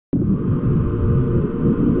Traditional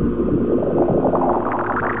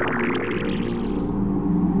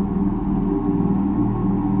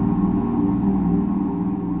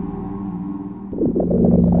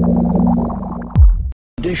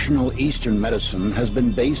Eastern medicine has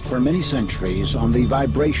been based for many centuries on the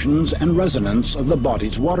vibrations and resonance of the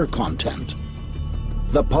body's water content.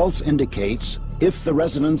 The pulse indicates if the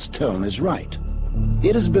resonance tone is right.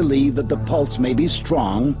 It is believed that the pulse may be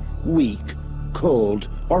strong, weak, cold,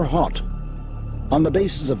 or hot. On the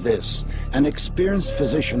basis of this, an experienced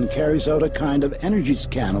physician carries out a kind of energy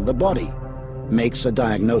scan of the body, makes a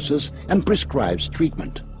diagnosis, and prescribes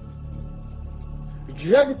treatment.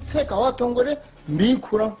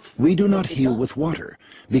 We do not heal with water,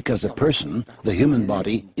 because a person, the human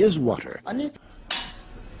body, is water.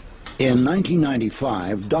 In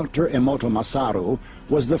 1995, Dr. Emoto Masaru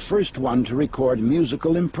was the first one to record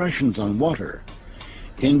musical impressions on water.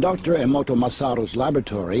 In Dr. Emoto Masaru's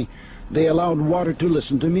laboratory, they allowed water to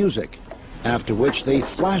listen to music, after which they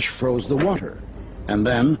flash froze the water. And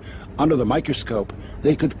then, under the microscope,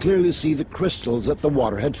 they could clearly see the crystals that the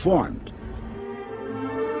water had formed.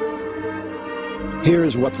 Here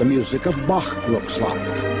is what the music of Bach looks like.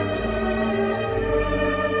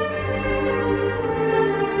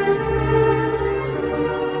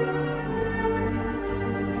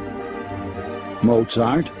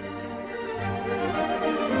 Mozart,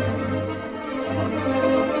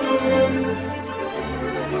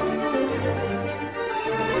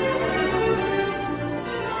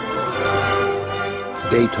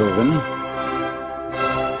 Beethoven,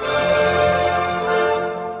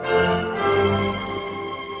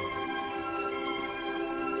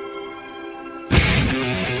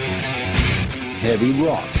 heavy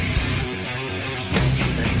rock,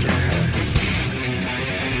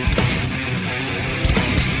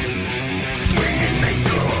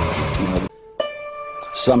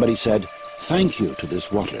 somebody said, "Thank you to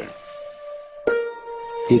this water."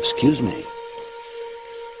 Excuse me.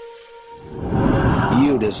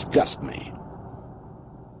 You disgust me.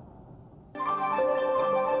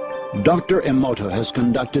 Dr. Emoto has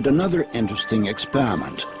conducted another interesting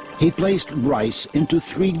experiment. He placed rice into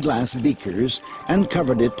 3 glass beakers and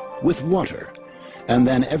covered it with water. And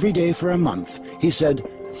then every day for a month, he said,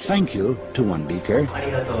 "Thank you" to one beaker,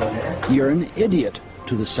 "You're an idiot"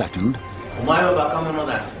 to the second,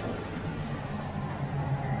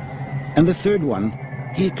 and the third one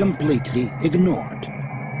he completely ignored.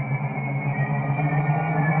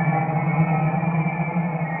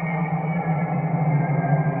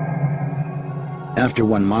 After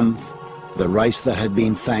 1 month, the rice that had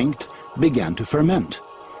been thanked began to ferment,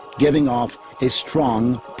 giving off a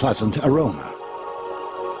strong, pleasant aroma.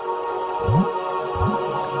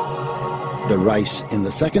 The rice in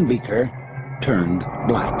the second beaker turned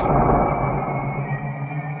black.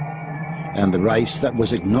 And the rice that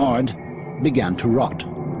was ignored began to rot.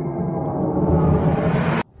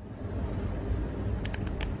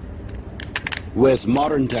 With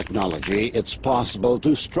modern technology, it's possible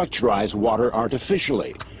to structurize water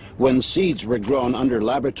artificially. When seeds were grown under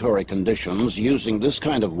laboratory conditions using this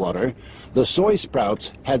kind of water, the soy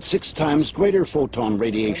sprouts had 6 times greater photon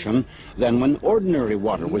radiation than when ordinary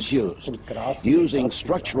water was used. Using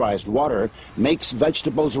structurized water makes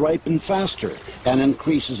vegetables ripen faster and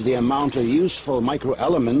increases the amount of useful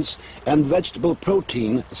microelements and vegetable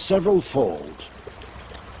protein several-fold.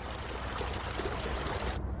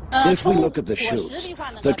 If we look at the shoots,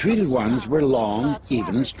 the treated ones were long,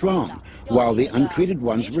 even and strong, while the untreated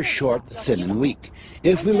ones were short, thin and weak.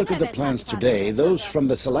 If we look at the plants today, those from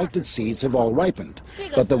the selected seeds have all ripened,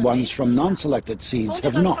 but the ones from non-selected seeds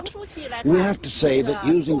have not. We have to say that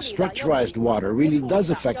using structurized water really does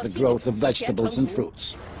affect the growth of vegetables and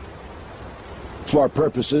fruits. For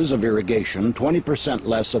purposes of irrigation, 20%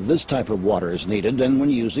 less of this type of water is needed than when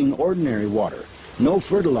using ordinary water. No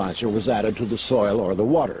fertilizer was added to the soil or the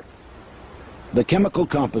water. The chemical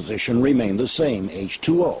composition remained the same,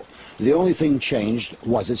 H2O. The only thing changed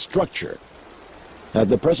was its structure. At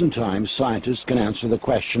the present time, scientists can answer the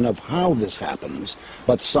question of how this happens,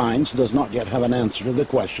 but science does not yet have an answer to the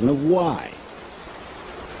question of why.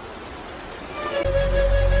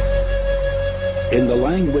 In the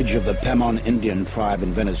language of the Pemon Indian tribe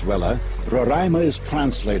in Venezuela, Roraima is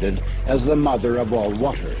translated as the mother of all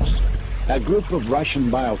waters. A group of Russian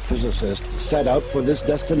biophysicists set out for this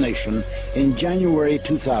destination in January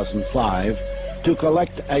 2005 to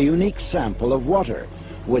collect a unique sample of water,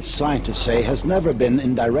 which scientists say has never been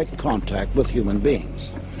in direct contact with human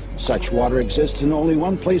beings. Such water exists in only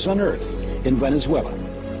one place on Earth, in Venezuela.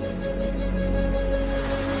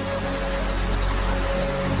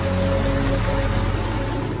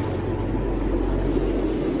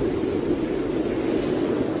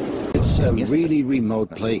 a really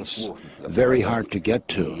remote place, very hard to get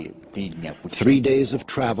to. 3 days of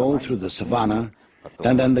travel through the savannah,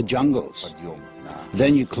 and then the jungles.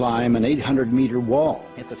 Then you climb an 800-meter wall.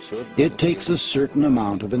 It takes a certain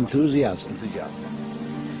amount of enthusiasm.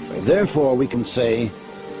 Therefore, we can say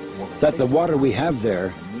that the water we have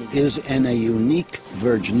there is in a unique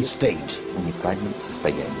virgin state.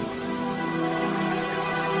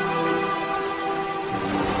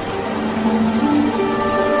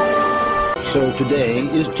 So today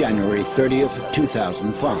is January 30th,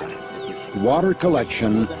 2005. Water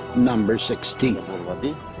collection number 16.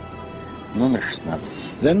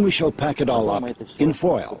 Then we shall pack it all up in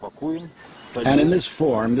foil. And in this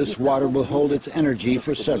form, this water will hold its energy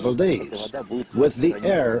for several days, with the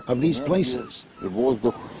air of these places.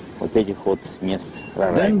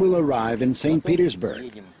 Then we'll arrive in St.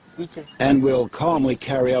 Petersburg, and we'll calmly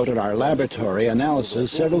carry out in our laboratory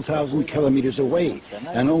analysis several thousand kilometers away,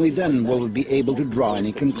 and only then will we be able to draw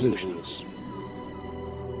any conclusions.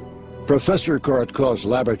 Professor Korotkov's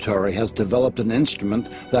laboratory has developed an instrument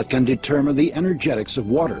that can determine the energetics of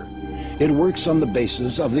water. It works on the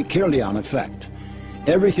basis of the Kirlian effect.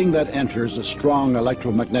 Everything that enters a strong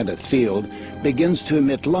electromagnetic field begins to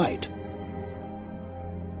emit light.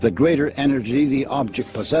 The greater energy the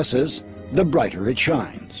object possesses, the brighter it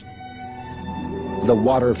shines. The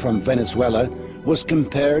water from Venezuela was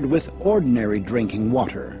compared with ordinary drinking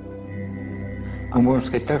water.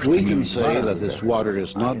 We can say that this water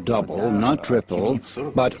is not double, not triple,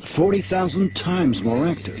 but 40,000 times more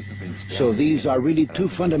active. So these are really two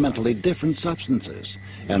fundamentally different substances.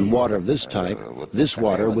 And water of this type, this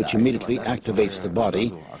water which immediately activates the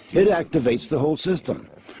body, it activates the whole system.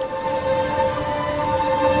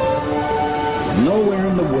 Nowhere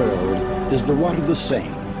in the world is the water the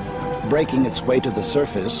same. Breaking its way to the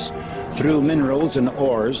surface, through minerals and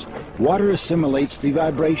ores, water assimilates the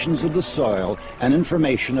vibrations of the soil and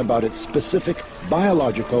information about its specific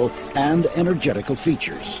biological and energetical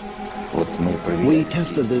features. We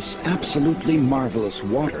tested this absolutely marvelous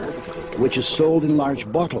water, which is sold in large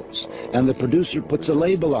bottles, and the producer puts a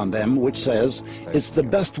label on them which says it's the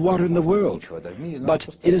best water in the world,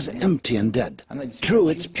 but it is empty and dead. True,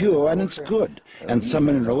 it's pure and it's good, and some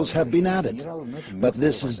minerals have been added, but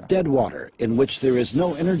this is dead water in which there is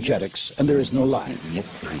no energetics and there is no life.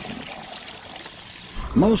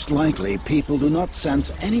 Most likely, people do not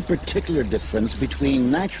sense any particular difference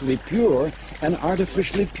between naturally pure and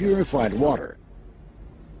artificially purified water.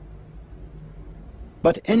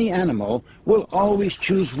 But any animal will always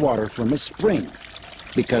choose water from a spring,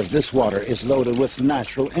 because this water is loaded with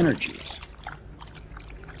natural energies.